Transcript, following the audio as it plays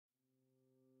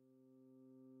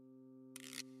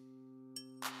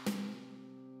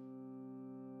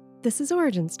This is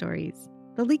Origin Stories,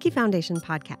 the Leakey Foundation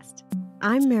podcast.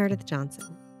 I'm Meredith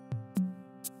Johnson.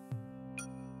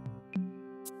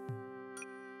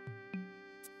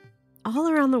 All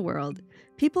around the world,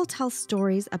 people tell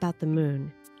stories about the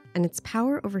moon and its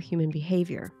power over human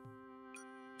behavior.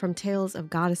 From tales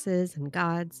of goddesses and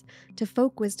gods, to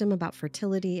folk wisdom about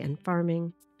fertility and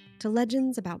farming, to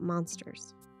legends about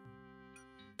monsters.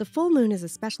 The full moon is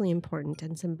especially important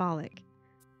and symbolic.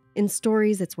 In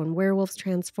stories, it's when werewolves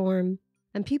transform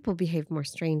and people behave more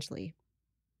strangely.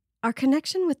 Our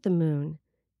connection with the moon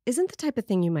isn't the type of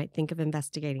thing you might think of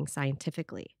investigating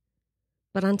scientifically.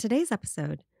 But on today's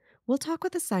episode, we'll talk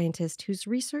with a scientist whose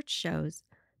research shows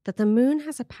that the moon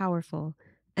has a powerful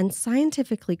and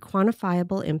scientifically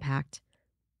quantifiable impact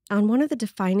on one of the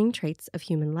defining traits of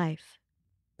human life.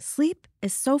 Sleep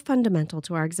is so fundamental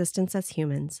to our existence as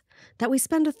humans that we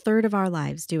spend a third of our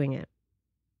lives doing it.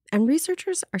 And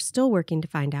researchers are still working to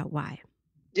find out why.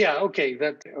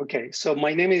 So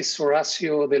my name is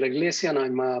Horacio de la Iglesia, and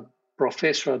I'm a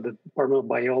professor at the Department of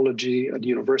Biology at the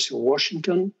University of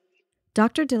Washington.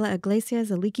 Dr. de la Iglesia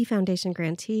is a Leakey Foundation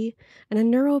grantee and a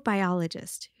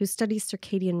neurobiologist who studies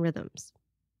circadian rhythms.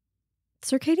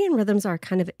 Circadian rhythms are a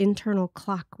kind of internal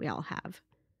clock we all have,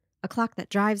 a clock that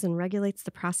drives and regulates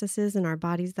the processes in our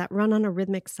bodies that run on a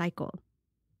rhythmic cycle.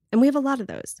 And we have a lot of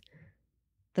those.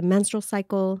 The menstrual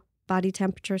cycle, body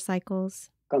temperature cycles.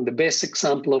 And the best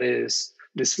example is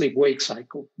the sleep-wake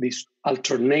cycle, this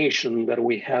alternation that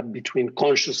we have between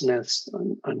consciousness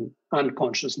and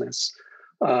unconsciousness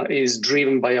is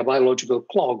driven by a biological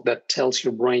clock that tells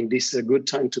your brain this is a good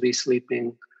time to be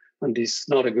sleeping and this is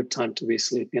not a good time to be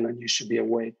sleeping and you should be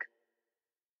awake.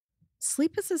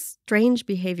 Sleep is a strange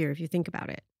behavior if you think about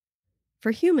it.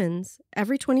 For humans,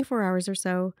 every 24 hours or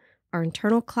so, our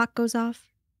internal clock goes off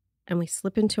and we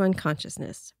slip into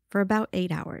unconsciousness for about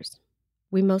 8 hours.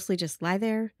 We mostly just lie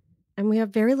there, and we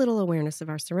have very little awareness of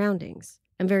our surroundings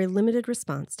and very limited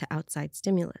response to outside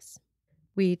stimulus.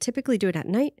 We typically do it at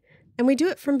night, and we do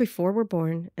it from before we're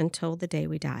born until the day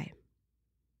we die.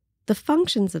 The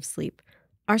functions of sleep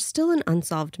are still an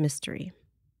unsolved mystery.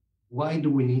 Why do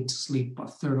we need to sleep a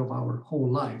third of our whole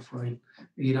life, right?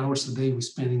 8 hours a day we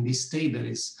spend in this state that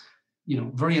is,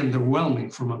 very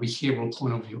underwhelming from a behavioral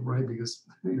point of view, right? Because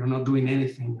you're not doing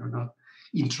anything, you're not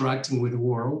interacting with the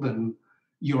world, and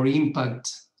your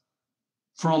impact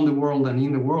from the world and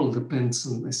in the world depends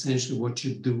on essentially what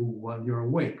you do while you're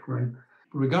awake, right?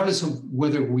 Regardless of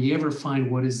whether we ever find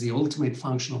what is the ultimate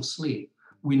function of sleep,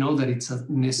 we know that it's a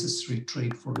necessary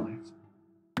trait for life.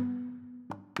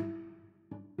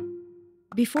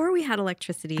 Before we had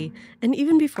electricity, and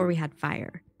even before we had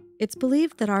fire, it's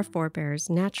believed that our forebears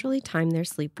naturally timed their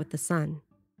sleep with the sun,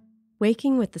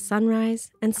 waking with the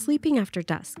sunrise and sleeping after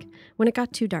dusk when it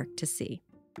got too dark to see.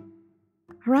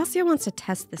 Horacio wants to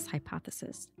test this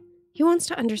hypothesis. He wants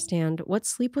to understand what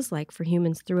sleep was like for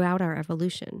humans throughout our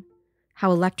evolution,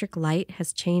 how electric light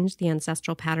has changed the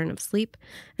ancestral pattern of sleep,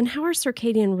 and how our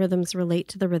circadian rhythms relate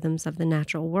to the rhythms of the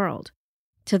natural world,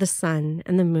 to the sun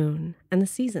and the moon and the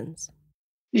seasons.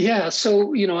 Yeah,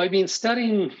 so, I've been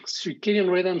studying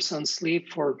circadian rhythms and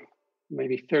sleep for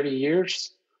maybe 30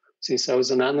 years, since I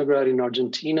was an undergrad in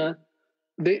Argentina.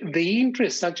 The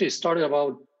interest actually started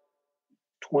about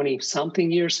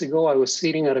 20-something years ago. I was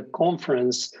sitting at a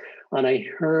conference and I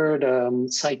heard a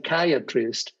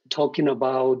psychiatrist talking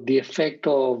about the effect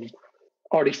of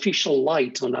artificial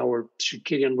light on our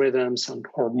circadian rhythms and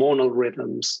hormonal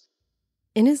rhythms.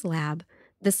 In his lab,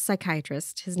 this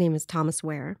psychiatrist, his name is Thomas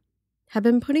Ware, had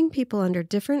been putting people under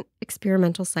different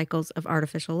experimental cycles of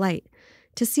artificial light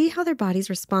to see how their bodies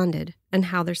responded and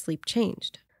how their sleep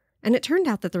changed. And it turned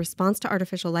out that the response to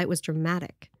artificial light was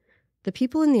dramatic. The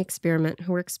people in the experiment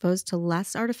who were exposed to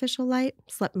less artificial light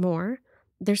slept more.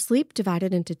 Their sleep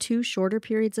divided into 2 shorter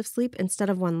periods of sleep instead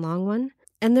of 1 long one,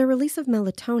 and their release of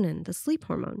melatonin, the sleep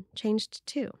hormone, changed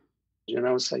too. And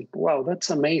I was like, wow, that's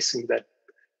amazing that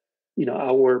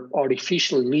our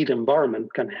artificially lit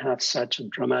environment can have such a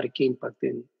dramatic impact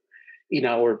in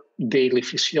our daily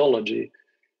physiology.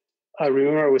 I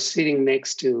remember I was sitting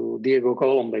next to Diego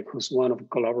Golombek, who's one of the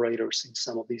collaborators in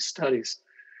some of these studies.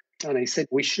 And I said,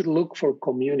 we should look for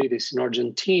communities in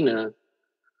Argentina,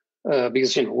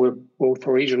 because we're both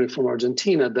originally from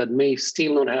Argentina, that may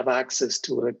still not have access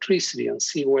to electricity, and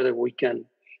see whether we can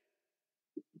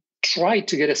try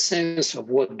to get a sense of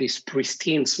what this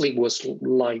pristine sleep was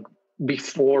like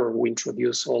before we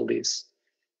introduce all this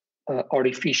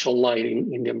artificial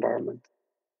lighting in the environment.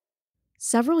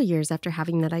 Several years after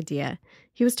having that idea,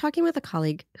 he was talking with a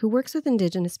colleague who works with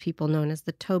indigenous people known as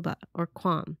the Toba, or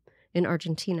Quam, in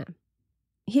Argentina.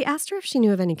 He asked her if she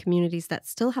knew of any communities that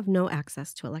still have no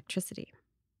access to electricity.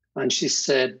 And she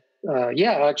said,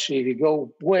 yeah, actually, if you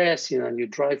go west, and you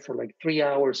drive for like 3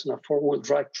 hours in a four-wheel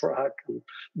drive truck and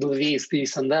do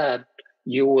this, and that,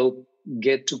 you will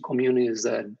get to communities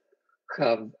that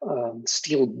have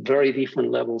still very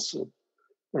different levels of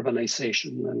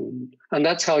urbanization. And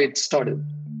that's how it started.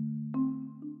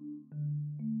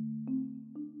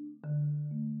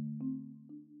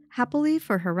 Happily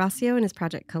for Horacio and his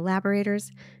project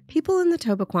collaborators, people in the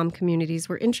Toba communities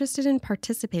were interested in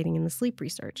participating in the sleep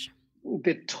research.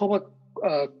 The Toba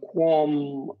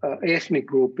ethnic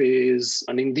group is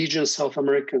an indigenous South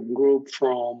American group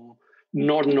from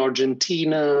northern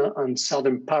Argentina and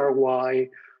southern Paraguay.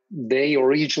 They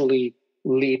originally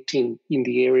lived in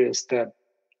the areas that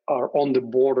are on the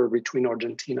border between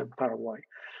Argentina and Paraguay.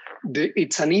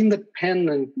 It's an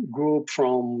independent group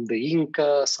from the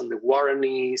Incas and the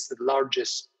Guaranis,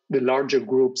 the larger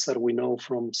groups that we know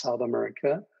from South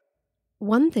America.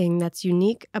 One thing that's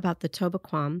unique about the Toba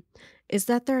is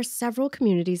that there are several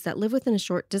communities that live within a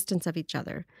short distance of each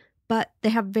other, but they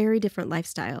have very different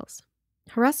lifestyles.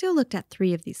 Horacio looked at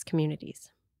 3 of these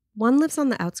communities. One lives on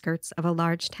the outskirts of a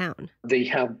large town. They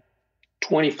have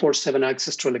 24/7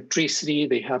 access to electricity.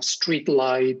 They have street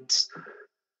lights,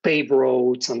 paved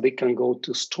roads, and they can go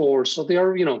to stores. So they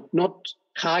are, not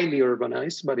highly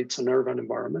urbanized, but it's an urban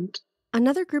environment.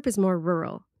 Another group is more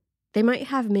rural. They might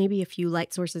have maybe a few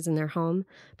light sources in their home,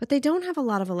 but they don't have a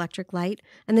lot of electric light,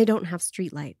 and they don't have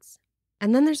street lights.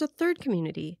 And then there's a third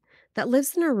community that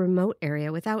lives in a remote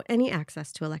area without any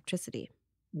access to electricity.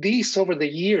 This, over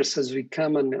the years, has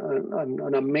become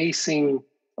an amazing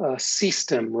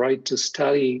system, right, to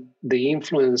study the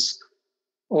influence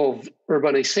of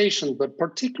urbanization, but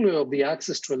particularly of the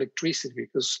access to electricity,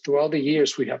 because throughout the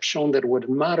years we have shown that what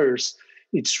matters,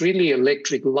 it's really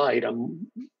electric light.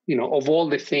 Of all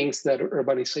the things that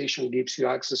urbanization gives you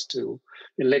access to,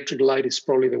 electric light is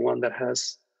probably the one that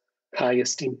has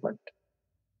highest impact.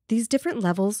 These different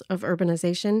levels of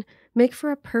urbanization make for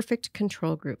a perfect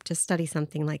control group to study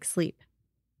something like sleep.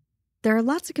 There are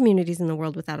lots of communities in the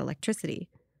world without electricity.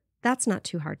 That's not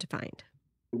too hard to find.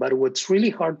 But what's really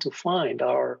hard to find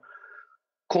are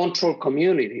control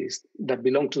communities that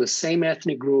belong to the same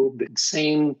ethnic group, the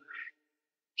same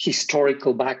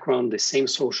historical background, the same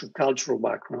social cultural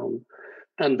background,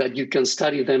 and that you can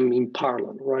study them in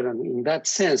parallel, right? And in that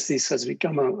sense, this has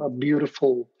become a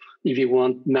beautiful, if you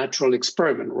want, natural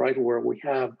experiment, right? Where we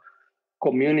have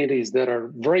communities that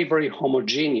are very, very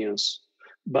homogeneous,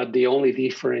 but they only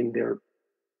differ in their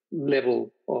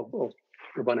level of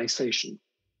urbanization.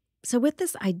 So with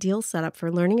this ideal setup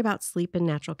for learning about sleep in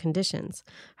natural conditions,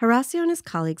 Horacio and his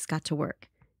colleagues got to work,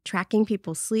 tracking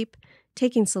people's sleep,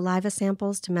 taking saliva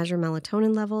samples to measure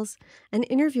melatonin levels, and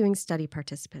interviewing study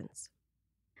participants.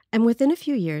 And within a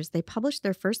few years, they published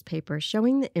their first paper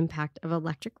showing the impact of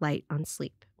electric light on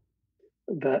sleep.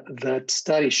 That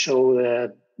study showed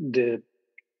that the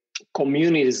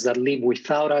communities that live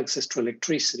without access to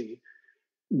electricity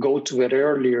go to bed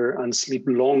earlier and sleep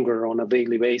longer on a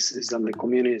daily basis than the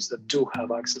communities that do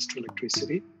have access to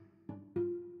electricity.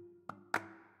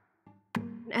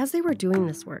 As they were doing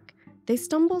this work, they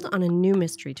stumbled on a new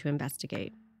mystery to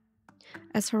investigate.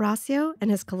 As Horacio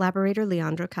and his collaborator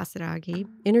Leandro Casiraghi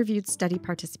interviewed study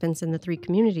participants in the 3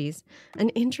 communities, an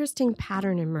interesting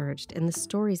pattern emerged in the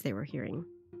stories they were hearing.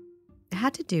 It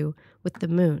had to do with the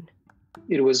moon.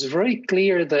 It was very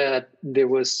clear that there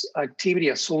was activity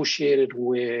associated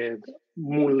with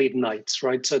moonlit nights,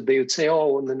 right? So they would say,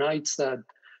 on the nights that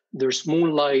there's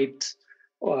moonlight,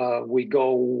 we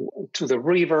go to the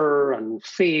river and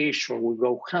fish, or we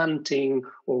go hunting,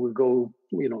 or we go,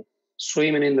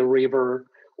 swimming in the river,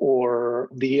 or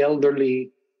the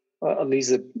elderly, at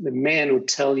least the men would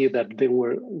tell you that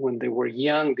when they were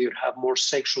young, they would have more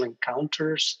sexual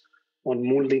encounters on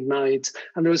moonlit nights.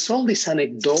 And there was all this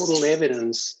anecdotal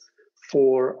evidence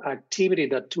for activity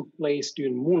that took place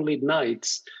during moonlit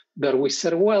nights that we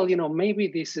said, well, maybe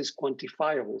this is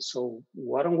quantifiable. So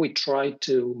why don't we try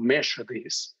to measure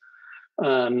this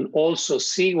and also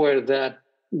see where that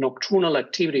nocturnal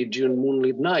activity during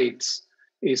moonlit nights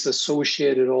is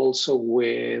associated also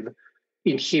with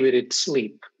inhibited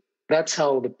sleep. That's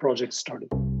how the project started.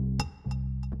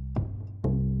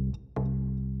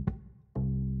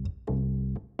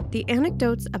 The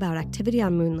anecdotes about activity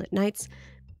on moonlit nights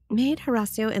made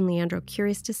Horacio and Leandro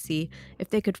curious to see if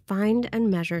they could find and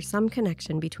measure some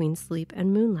connection between sleep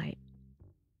and moonlight.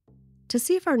 To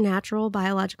see if our natural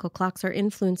biological clocks are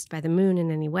influenced by the moon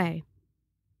in any way.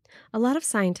 A lot of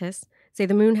scientists say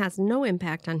the moon has no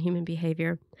impact on human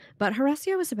behavior, but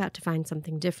Horacio was about to find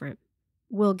something different.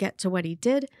 We'll get to what he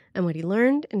did and what he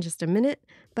learned in just a minute,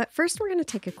 but first we're going to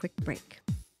take a quick break.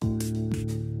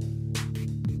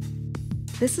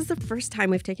 This is the first time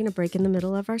we've taken a break in the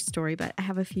middle of our story, but I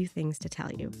have a few things to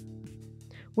tell you.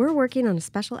 We're working on a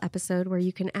special episode where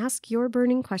you can ask your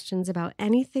burning questions about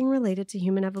anything related to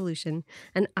human evolution,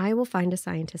 and I will find a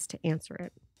scientist to answer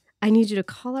it. I need you to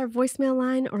call our voicemail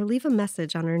line or leave a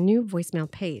message on our new voicemail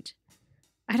page.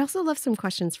 I'd also love some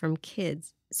questions from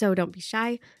kids, so don't be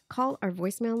shy. Call our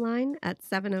voicemail line at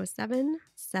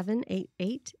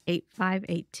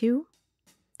 707-788-8582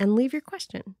 and leave your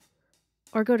question.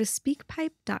 Or go to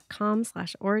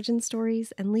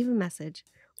speakpipe.com/originstories and leave a message.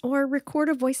 Or record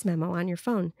a voice memo on your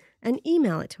phone and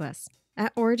email it to us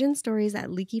at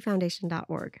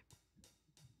originstories@leakeyfoundation.org.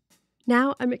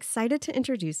 Now, I'm excited to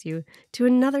introduce you to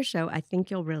another show I think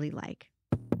you'll really like.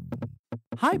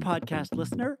 Hi, podcast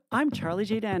listener. I'm Charlie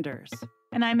J. Danders.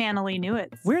 And I'm Annalee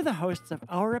Newitz. We're the hosts of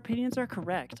Our Opinions Are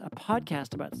Correct, a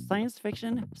podcast about science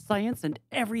fiction, science, and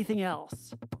everything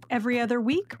else. Every other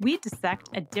week, we dissect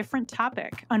a different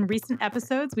topic. On recent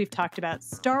episodes, we've talked about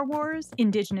Star Wars,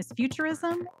 indigenous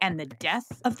futurism, and the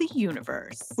death of the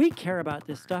universe. We care about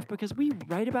this stuff because we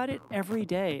write about it every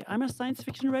day. I'm a science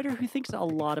fiction writer who thinks a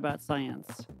lot about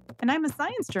science. And I'm a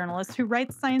science journalist who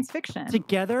writes science fiction.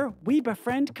 Together, we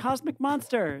befriend cosmic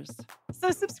monsters.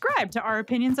 So subscribe to Our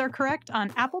Opinions Are Correct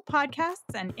on Apple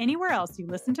Podcasts and anywhere else you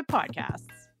listen to podcasts.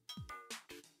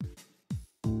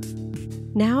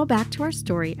 Now back to our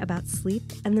story about sleep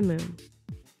and the moon.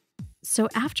 So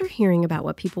after hearing about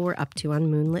what people were up to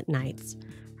on moonlit nights,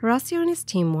 Horacio and his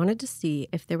team wanted to see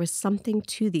if there was something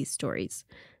to these stories,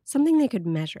 something they could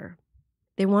measure.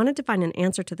 They wanted to find an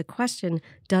answer to the question,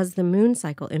 does the moon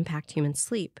cycle impact human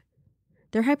sleep?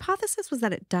 Their hypothesis was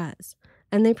that it does,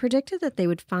 and they predicted that they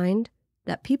would find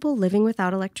that people living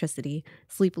without electricity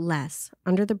sleep less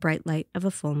under the bright light of a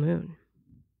full moon.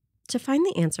 To find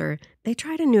the answer, they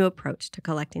tried a new approach to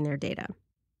collecting their data.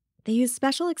 They used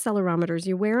special accelerometers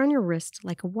you wear on your wrist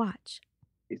like a watch.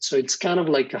 So it's kind of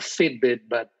like a Fitbit,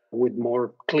 but with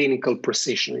more clinical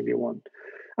precision, if you want.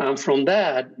 From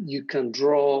that, you can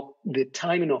draw the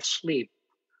timing of sleep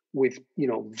with,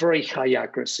 very high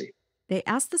accuracy. They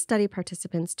asked the study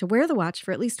participants to wear the watch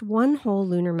for at least one whole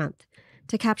lunar month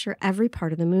to capture every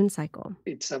part of the moon cycle.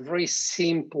 It's a very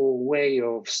simple way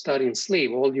of studying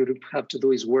sleep. All you have to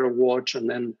do is wear a watch, and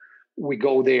then we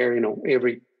go there,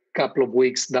 every couple of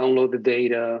weeks, download the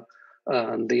data.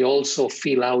 They also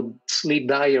fill out sleep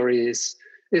diaries,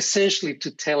 essentially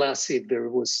to tell us if there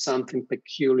was something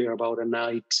peculiar about a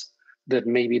night, that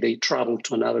maybe they traveled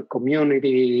to another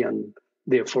community and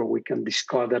therefore we can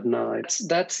discard that night.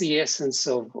 That's the essence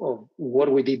of what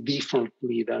we did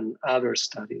differently than other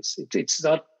studies. It's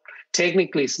not,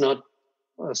 technically it's not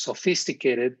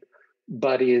sophisticated,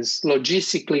 but is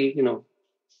logistically,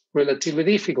 relatively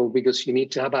difficult because you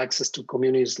need to have access to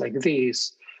communities like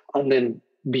this and then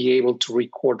be able to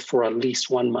record for at least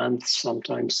 1 month,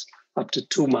 sometimes up to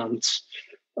 2 months,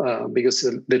 because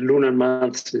the lunar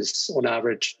month is on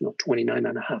average 29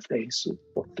 and a half days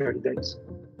or 30 days.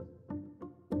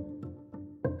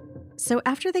 So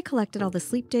after they collected all the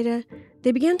sleep data,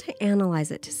 they began to analyze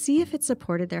it to see if it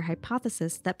supported their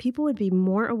hypothesis that people would be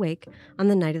more awake on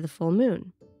the night of the full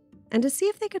moon, and to see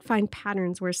if they could find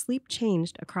patterns where sleep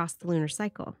changed across the lunar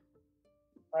cycle.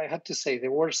 I have to say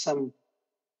there were some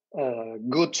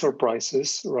good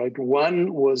surprises, right?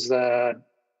 One was that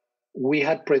we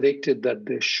had predicted that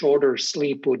the shorter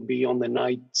sleep would be on the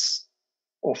nights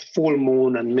of full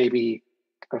moon and maybe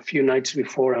a few nights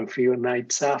before and a few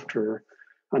nights after.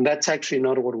 And that's actually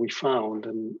not what we found.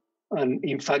 And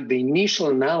in fact, the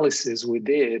initial analysis we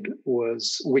did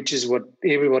was, which is what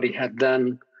everybody had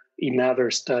done in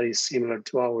other studies similar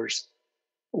to ours,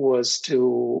 was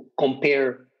to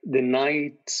compare the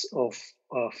nights of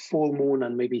full moon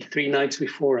and maybe 3 nights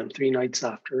before and 3 nights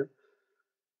after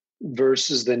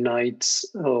versus the nights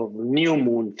of new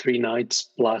moon, 3 nights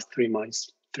plus 3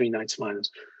 nights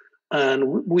minus.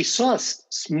 And we saw a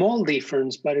small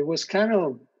difference, but it was kind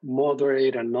of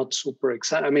moderate and not super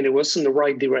exciting. I mean, it was in the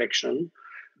right direction.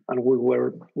 And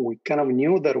we kind of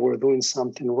knew that we're doing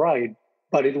something right,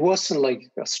 but it wasn't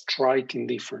like a striking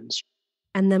difference.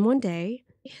 And then one day,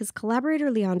 his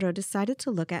collaborator Leandro decided to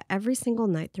look at every single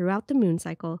night throughout the moon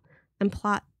cycle and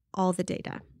plot all the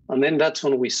data. And then that's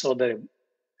when we saw the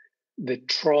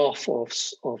trough of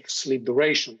sleep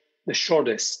duration. The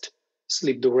shortest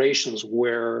sleep durations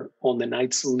were on the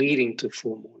nights leading to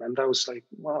full moon. And that was like,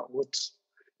 wow,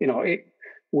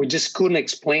 we just couldn't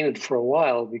explain it for a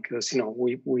while because,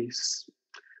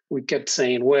 we kept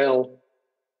saying, well,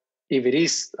 if it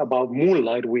is about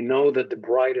moonlight, we know that the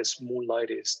brightest moonlight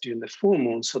is during the full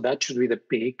moon. So that should be the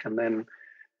peak. And then,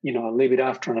 a little bit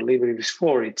after and a little bit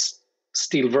before, it's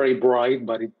still very bright,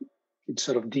 but it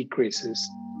sort of decreases.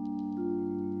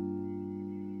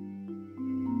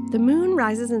 The moon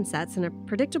rises and sets in a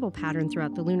predictable pattern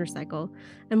throughout the lunar cycle,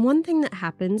 and one thing that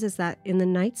happens is that in the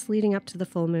nights leading up to the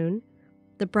full moon,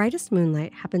 the brightest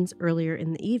moonlight happens earlier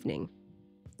in the evening.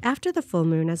 After the full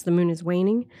moon, as the moon is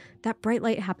waning, that bright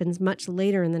light happens much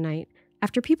later in the night,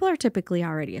 after people are typically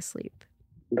already asleep.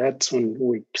 That's when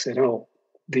we said, oh,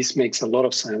 this makes a lot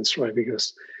of sense, right?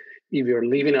 Because if you're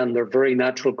living under very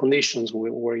natural conditions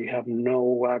where you have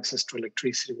no access to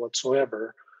electricity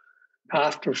whatsoever,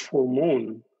 after full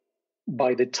moon,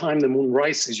 by the time the moon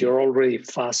rises, you're already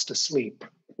fast asleep,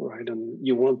 right? And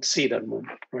you won't see that moon,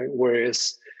 right?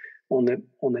 Whereas on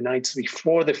the nights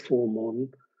before the full moon,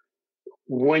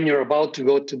 when you're about to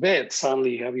go to bed,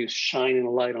 suddenly you have you shining a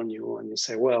light on you, and you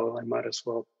say, well, I might as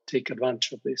well take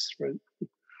advantage of this, right?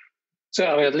 So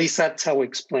at least that's how we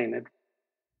explain it.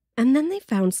 And then they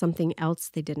found something else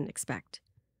they didn't expect.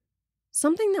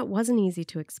 Something that wasn't easy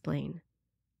to explain.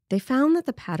 They found that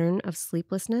the pattern of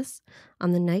sleeplessness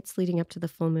on the nights leading up to the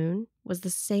full moon was the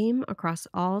same across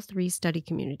all 3 study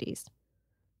communities.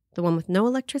 The one with no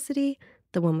electricity,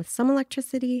 the one with some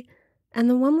electricity, and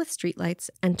the one with streetlights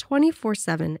and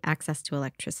 24/7 access to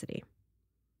electricity.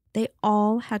 They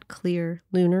all had clear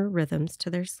lunar rhythms to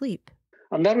their sleep.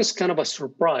 And that was kind of a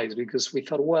surprise because we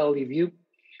thought, well, if you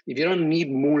don't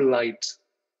need moonlight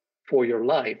for your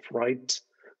life, right,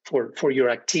 for your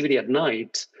activity at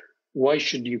night, why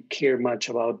should you care much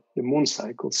about the moon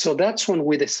cycle? So that's when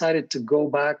we decided to go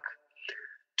back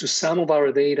to some of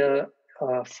our data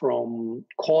from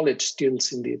college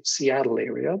students in the Seattle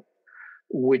area,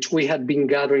 which we had been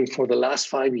gathering for the last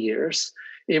 5 years.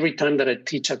 Every time that I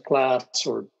teach a class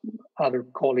or other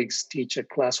colleagues teach a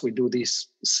class, we do this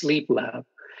sleep lab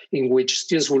in which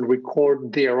students will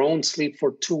record their own sleep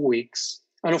for 2 weeks.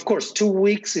 And of course, 2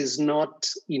 weeks is not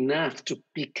enough to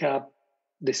pick up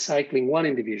the cycle in one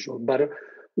individual, but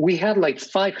we had like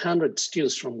 500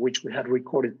 students from which we had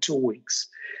recorded 2 weeks.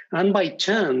 And by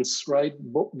chance, right,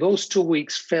 those 2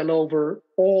 weeks fell over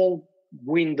all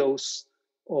windows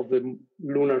of the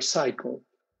lunar cycle.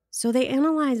 So they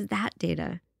analyzed that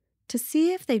data to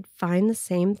see if they'd find the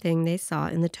same thing they saw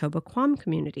in the Toba Quam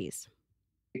communities.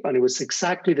 And it was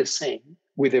exactly the same,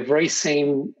 with the very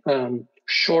same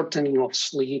shortening of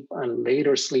sleep and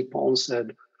later sleep onset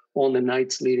on the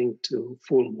nights leading to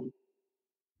full moon.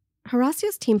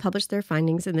 Horacio's team published their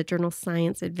findings in the journal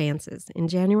Science Advances in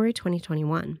January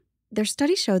 2021. Their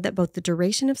study showed that both the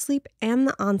duration of sleep and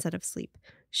the onset of sleep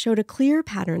showed a clear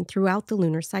pattern throughout the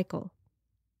lunar cycle.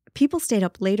 People stayed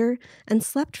up later and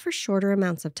slept for shorter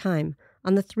amounts of time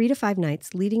on the 3 to 5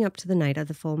 nights leading up to the night of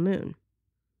the full moon.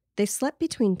 They slept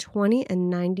between 20 and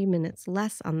 90 minutes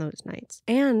less on those nights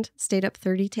and stayed up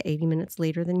 30 to 80 minutes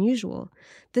later than usual.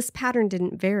 This pattern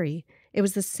didn't vary. It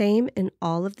was the same in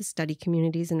all of the study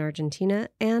communities in Argentina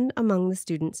and among the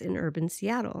students in urban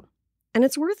Seattle. And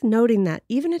it's worth noting that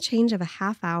even a change of a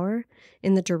half hour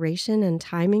in the duration and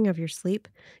timing of your sleep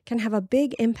can have a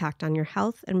big impact on your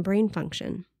health and brain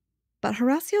function. But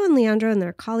Horacio and Leandro and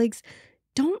their colleagues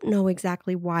don't know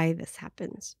exactly why this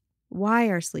happens, why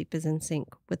our sleep is in sync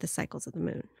with the cycles of the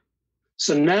moon.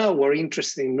 So now we're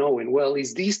interested in knowing, well,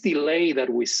 is this delay that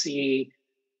we see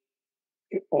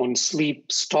on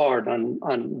sleep start and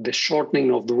the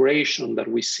shortening of duration that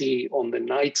we see on the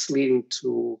nights leading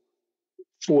to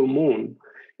full moon,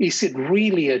 is it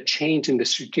really a change in the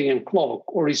circadian clock,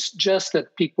 or is just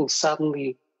that people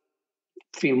suddenly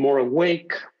feel more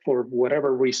awake for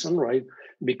whatever reason, right?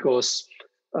 Because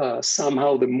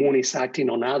somehow the moon is acting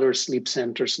on other sleep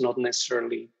centers, not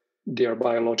necessarily their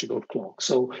biological clock.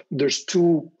 So there's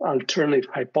 2 alternative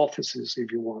hypotheses,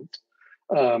 if you want.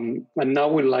 And now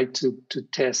we'd like to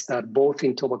test that both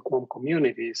in Toba Quam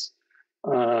communities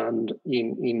and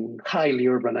in highly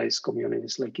urbanized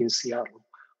communities like in Seattle,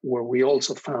 where we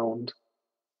also found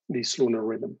these lunar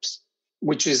rhythms,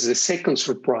 which is the second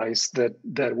surprise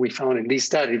that we found in this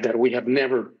study that we have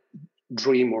never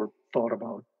dreamed or thought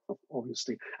about,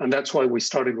 obviously. And that's why we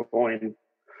started going,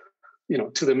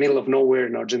 to the middle of nowhere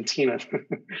in Argentina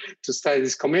to study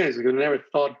these communities. We never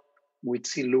thought we'd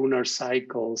see lunar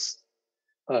cycles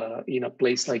in a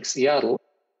place like Seattle.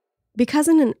 Because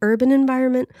in an urban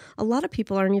environment, a lot of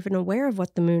people aren't even aware of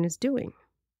what the moon is doing.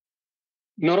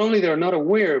 Not only they're not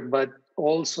aware, but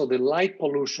also the light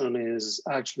pollution is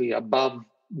actually above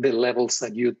the levels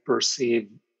that you'd perceive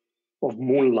of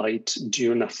moonlight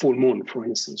during a full moon, for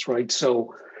instance, right?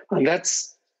 So, and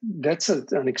that's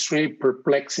an extremely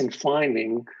perplexing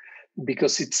finding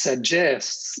because it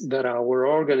suggests that our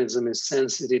organism is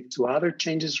sensitive to other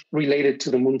changes related to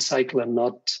the moon cycle and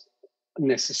not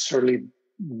necessarily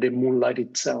the moonlight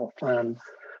itself. And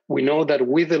we know that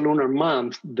with the lunar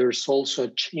month, there's also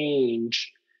a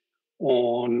change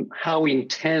on how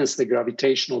intense the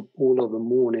gravitational pull of the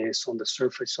moon is on the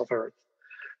surface of Earth.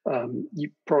 You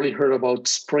probably heard about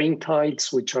spring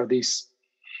tides, which are these,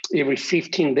 every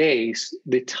 15 days,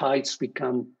 the tides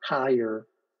become higher.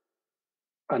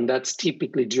 And that's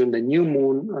typically during the new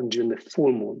moon and during the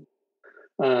full moon.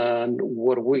 And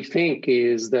what we think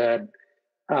is that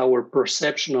our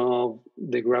perception of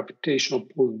the gravitational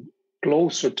pull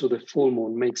closer to the full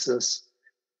moon makes us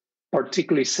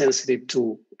particularly sensitive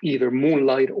to either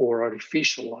moonlight or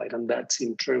artificial light. And that's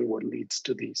in turn what leads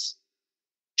to this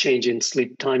change in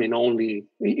sleep timing only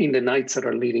in the nights that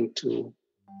are leading to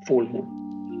full moon.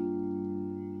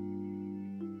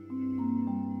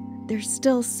 There's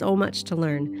still so much to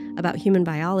learn about human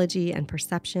biology and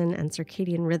perception and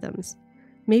circadian rhythms.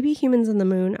 Maybe humans and the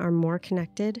moon are more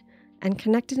connected and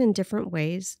connected in different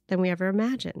ways than we ever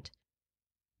imagined.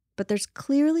 But there's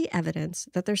clearly evidence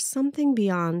that there's something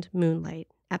beyond moonlight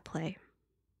at play.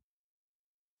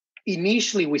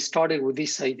 Initially, we started with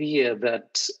this idea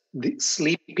that the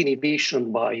sleep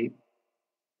inhibition by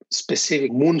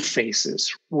specific moon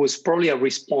phases was probably a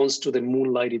response to the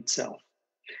moonlight itself.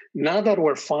 Now that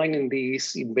we're finding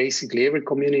these in basically every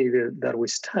community that we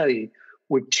study,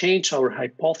 we've changed our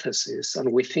hypothesis,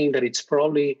 and we think that it's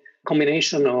probably a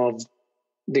combination of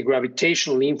the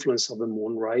gravitational influence of the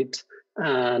moon, right?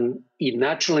 And in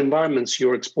natural environments,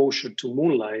 your exposure to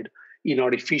moonlight. In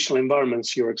artificial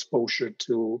environments, your exposure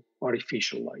to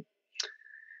artificial light.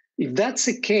 If that's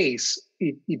the case,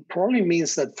 it probably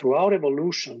means that throughout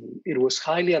evolution, it was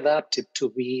highly adapted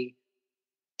to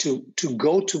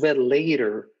go to bed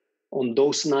later on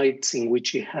those nights in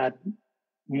which you had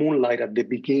moonlight at the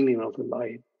beginning of the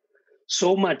light.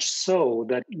 So much so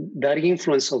that that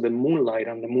influence of the moonlight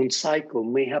and the moon cycle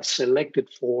may have selected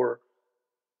for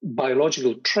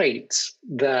biological traits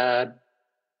that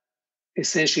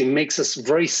essentially makes us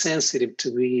very sensitive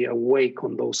to be awake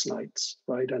on those nights,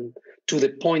 right? And to the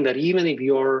point that even if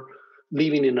you're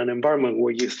living in an environment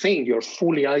where you think you're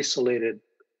fully isolated,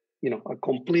 a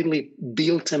completely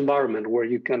built environment where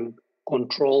you can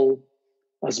control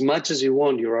as much as you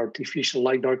want your artificial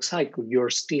light dark cycle, you're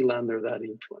still under that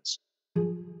influence.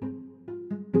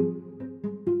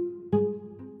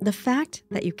 The fact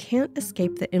that you can't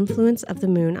escape the influence of the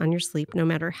moon on your sleep no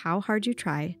matter how hard you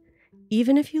try,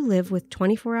 even if you live with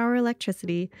 24-hour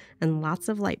electricity and lots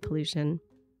of light pollution,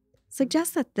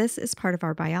 suggests that this is part of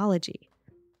our biology,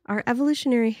 our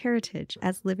evolutionary heritage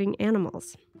as living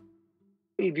animals.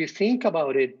 If you think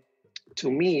about it,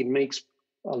 to me, it makes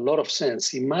a lot of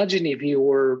sense. Imagine if you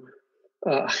were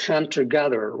a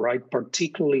hunter-gatherer, right?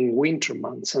 Particularly in winter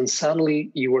months, and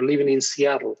suddenly you were living in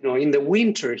Seattle. In the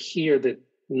winter here, the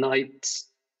nights,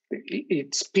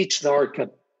 it's pitch dark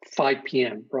at 5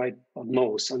 p.m., right, at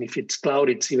most. And if it's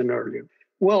cloudy, it's even earlier.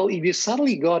 Well, if you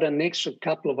suddenly got an extra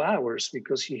couple of hours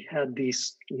because you had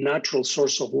this natural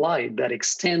source of light that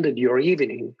extended your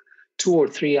evening 2 or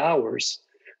 3 hours,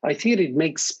 I think it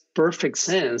makes perfect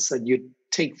sense that you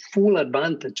take full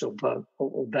advantage of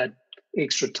that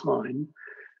extra time.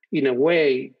 In a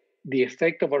way, the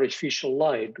effect of artificial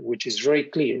light, which is very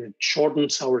clear, it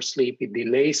shortens our sleep, it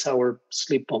delays our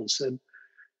sleep onset,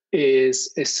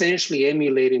 is essentially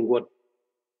emulating what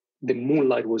the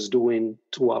moonlight was doing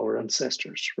to our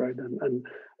ancestors, right? And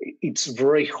it's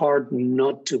very hard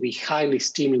not to be highly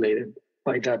stimulated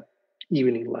by that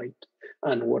evening light.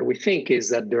 And what we think is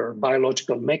that there are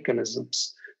biological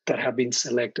mechanisms that have been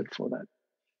selected for that.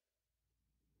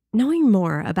 Knowing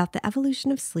more about the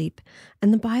evolution of sleep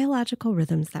and the biological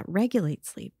rhythms that regulate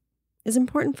sleep is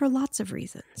important for lots of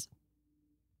reasons.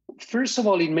 First of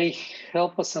all, it may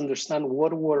help us understand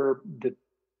what were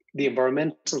the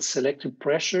environmental selective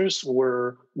pressures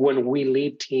were when we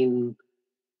lived in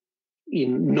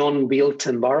non-built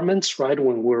environments, right?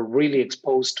 When we're really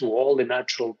exposed to all the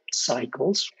natural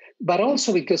cycles, but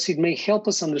also because it may help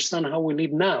us understand how we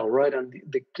live now, right? And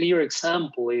the clear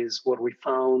example is what we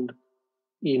found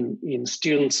in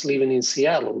students living in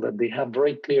Seattle, that they have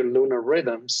very clear lunar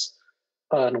rhythms,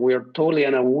 and we're totally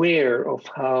unaware of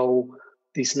how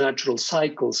these natural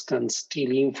cycles can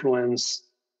still influence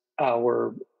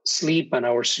our sleep and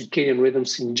our circadian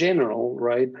rhythms in general,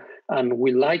 right? And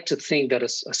we like to think that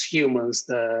as humans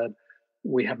that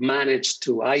we have managed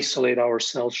to isolate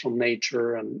ourselves from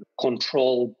nature and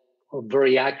control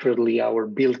very accurately our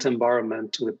built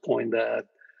environment to the point that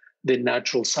the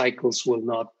natural cycles will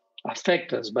not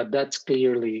affect us, but that's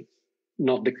clearly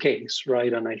not the case,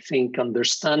 right? And I think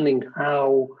understanding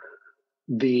how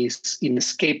these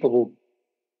inescapable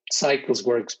cycles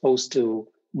were exposed to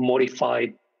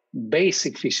modified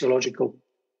basic physiological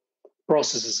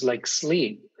processes like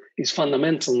sleep is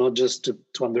fundamental, not just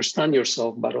to understand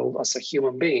yourself, but as a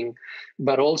human being,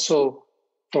 but also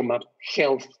from a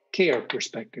health care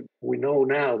perspective. We know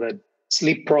now that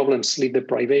sleep problems, sleep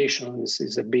deprivation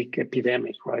is a big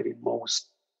epidemic, right, in most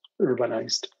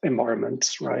urbanized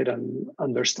environments, right? And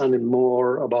understanding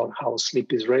more about how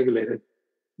sleep is regulated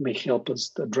may help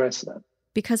us address that.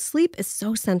 Because sleep is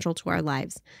so central to our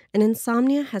lives, and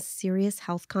insomnia has serious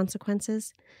health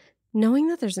consequences, knowing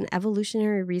that there's an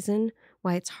evolutionary reason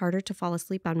why it's harder to fall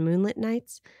asleep on moonlit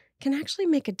nights can actually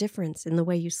make a difference in the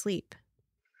way you sleep.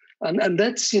 And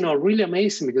that's, really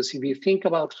amazing, because if you think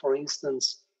about, for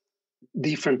instance,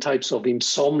 different types of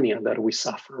insomnia that we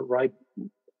suffer, right?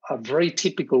 A very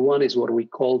typical one is what we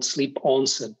call sleep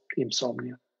onset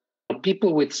insomnia.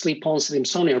 People with sleep onset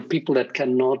insomnia are people that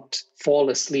cannot fall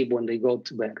asleep when they go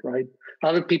to bed, right?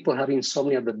 Other people have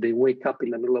insomnia that they wake up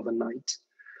in the middle of the night.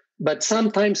 But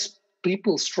sometimes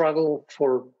people struggle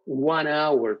for 1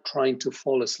 hour trying to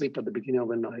fall asleep at the beginning of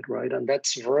the night, right? And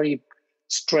that's very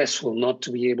stressful not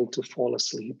to be able to fall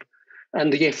asleep.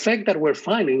 And the effect that we're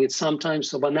finding is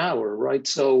sometimes of an hour, right?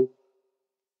 So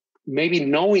maybe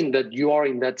knowing that you are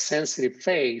in that sensitive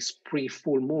phase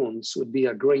pre-full moons would be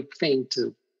a great thing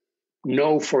to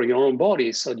know for your own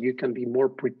body, so that you can be more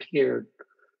prepared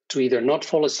to either not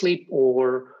fall asleep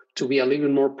or to be a little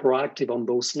more proactive on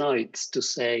those nights, to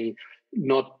say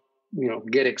not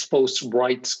get exposed to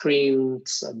bright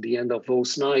screens at the end of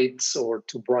those nights, or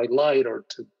to bright light, or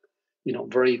to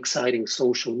very exciting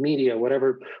social media,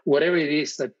 whatever it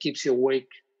is that keeps you awake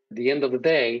at the end of the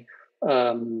day.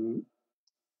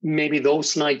 Maybe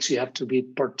those nights you have to be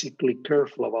particularly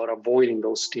careful about avoiding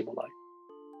those stimuli.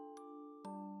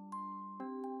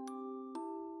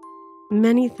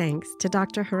 Many thanks to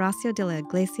Dr. Horacio de la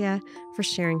Iglesia for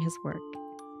sharing his work.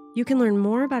 You can learn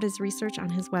more about his research on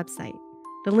his website.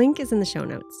 The link is in the show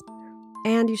notes.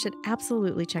 And you should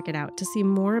absolutely check it out to see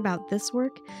more about this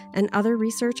work and other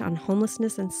research on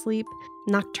homelessness and sleep,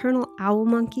 nocturnal owl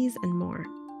monkeys, and more.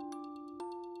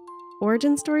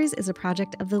 Origin Stories is a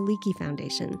project of the Leakey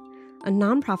Foundation, a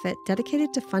nonprofit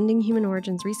dedicated to funding human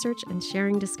origins research and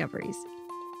sharing discoveries.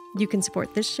 You can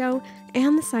support this show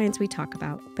and the science we talk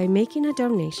about by making a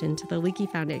donation to the Leakey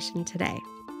Foundation today.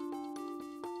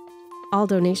 All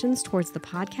donations towards the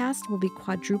podcast will be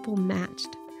quadruple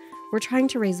matched. We're trying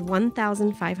to raise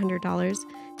 $1,500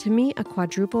 to meet a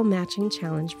quadruple matching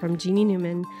challenge from Jeannie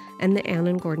Newman and the Ann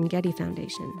and Gordon Getty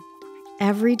Foundation.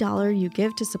 Every dollar you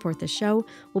give to support the show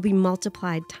will be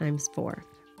multiplied times 4.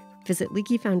 Visit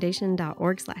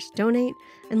leakeyfoundation.org/donate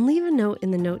and leave a note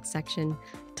in the notes section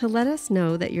to let us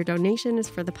know that your donation is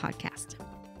for the podcast.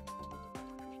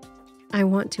 I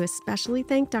want to especially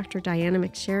thank Dr. Diana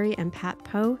McSherry and Pat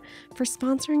Poe for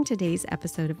sponsoring today's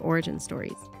episode of Origin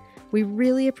Stories. We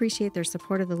really appreciate their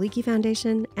support of the Leakey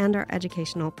Foundation and our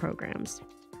educational programs.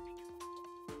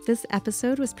 This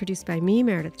episode was produced by me,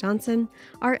 Meredith Johnson.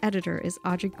 Our editor is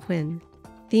Audrey Quinn.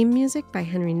 Theme music by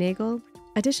Henry Nagel.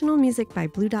 Additional music by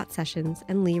Blue Dot Sessions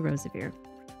and Lee Rosevere.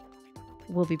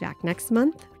 We'll be back next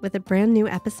month with a brand new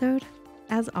episode.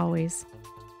 As always,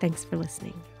 thanks for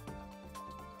listening.